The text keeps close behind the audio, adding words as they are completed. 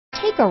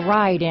Take a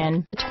ride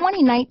in the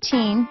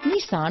 2019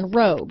 Nissan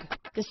Rogue.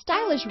 The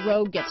stylish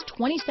Rogue gets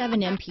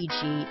 27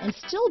 MPG and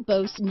still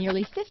boasts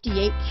nearly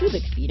 58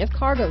 cubic feet of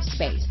cargo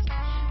space.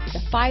 With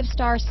a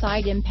 5-star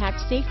side impact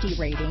safety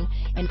rating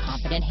and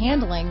confident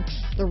handling,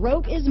 the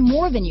Rogue is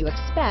more than you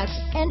expect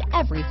and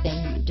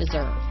everything you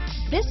deserve.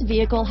 This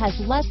vehicle has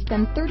less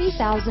than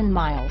 30,000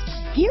 miles.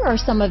 Here are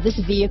some of this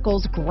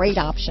vehicle's great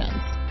options: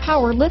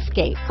 power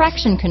liftgate,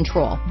 traction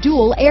control,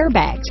 dual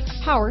airbags,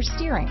 power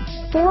steering,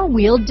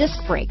 4-wheel disc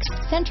brakes,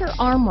 center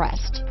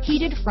armrest,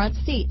 heated front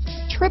seats,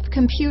 trip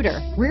computer,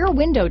 rear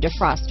window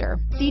defroster,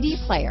 CD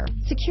player,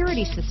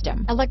 security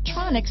system,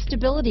 electronic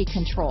stability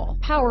control,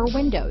 power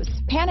windows,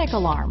 panic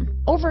alarm,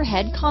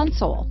 overhead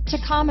console,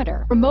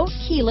 tachometer, remote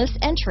keyless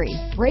entry,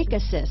 brake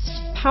assist,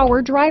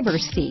 power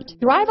driver's seat.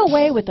 Drive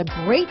away with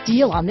a great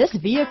deal on this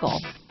vehicle.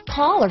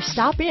 Call or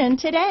stop in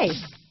today.